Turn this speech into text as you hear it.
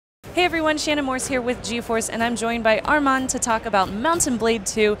Hey everyone, Shannon Morse here with GeForce, and I'm joined by Armand to talk about Mountain Blade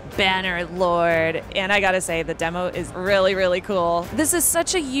 2 Bannerlord. And I gotta say, the demo is really cool. This is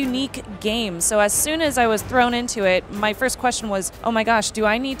such a unique game, so as soon as I was thrown into it, my first question was, oh my gosh, do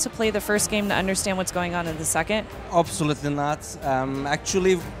I need to play the first game to understand what's going on in the second? Absolutely not.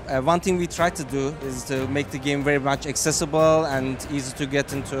 Actually, one thing we try to do is to make the game very much accessible and easy to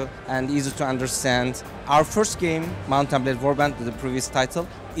get into and easy to understand. Our first game, Mountain Blade Warband, the previous title,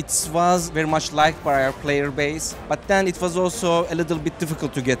 it was very much liked by our player base, but then it was also a little bit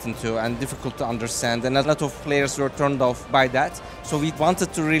difficult to get into and difficult to understand, and a lot of players were turned off by that. So we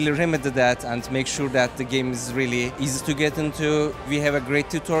wanted to really remedy that and make sure that the game is really easy to get into. We have a great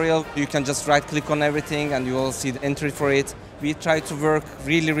tutorial. You can just right-click on everything and you will see the entry for it. We try to work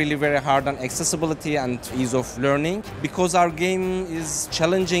really very hard on accessibility and ease of learning because our game is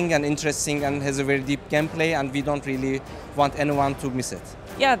challenging and interesting and has a very deep gameplay, and we don't really want anyone to miss it.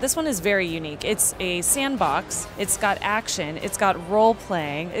 Yeah, this one is very unique. It's a sandbox, it's got action, it's got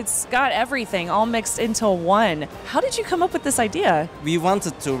role-playing, it's got everything all mixed into one. How did you come up with this idea? We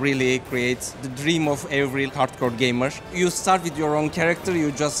wanted to really create the dream of every hardcore gamer. You start with your own character,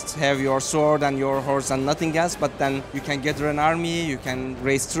 you just have your sword and your horse and nothing else, but then you can gather an army, you can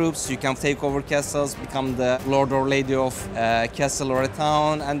raise troops, you can take over castles, become the lord or lady of a castle or a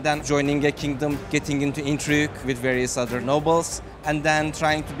town, and then joining a kingdom, getting into intrigue with various other nobles, and then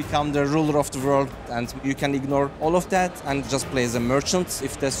trying to become the ruler of the world. And you can ignore all of that and just play as a merchant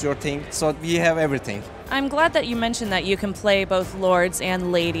if that's your thing. So we have everything. I'm glad that you mentioned that you can play both lords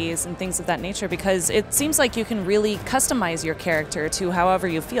and ladies and things of that nature, because it seems like you can really customize your character to however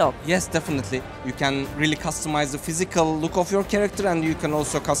you feel. Yes, definitely. You can really customize the physical look of your character, and you can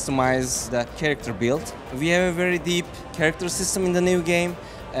also customize the character build. We have a very deep character system in the new game.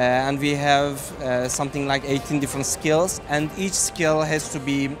 And we have something like 18 different skills, and each skill has to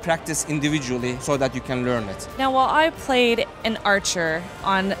be practiced individually so that you can learn it. Now, while I played an archer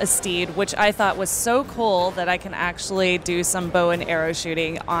on a steed, which I thought was so cool that I can actually do some bow and arrow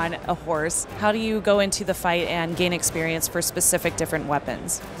shooting on a horse, how do you go into the fight and gain experience for specific different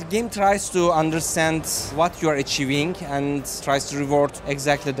weapons? The game tries to understand what you are achieving and tries to reward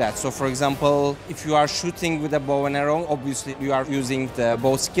exactly that. So for example, if you are shooting with a bow and arrow, obviously you are using the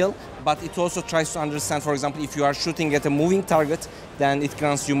bow skill, but it also tries to understand, for example, if you are shooting at a moving target, then it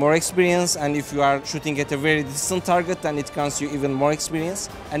grants you more experience, and if you are shooting at a very distant target, then it grants you even more experience.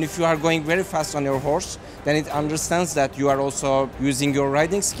 And if you are going very fast on your horse, then it understands that you are also using your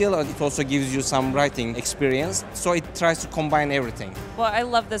riding skill, and it also gives you some riding experience. So it tries to combine everything. Well, I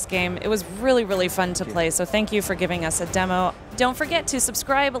love this game. It was really fun to play, so thank you for giving us a demo. Don't forget to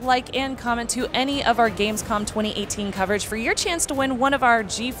subscribe, like, and comment to any of our Gamescom 2018 coverage for your chance to win one of our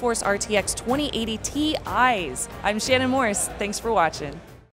GeForce RTX 2080 Ti's. I'm Shannon Morse. Thanks for watching.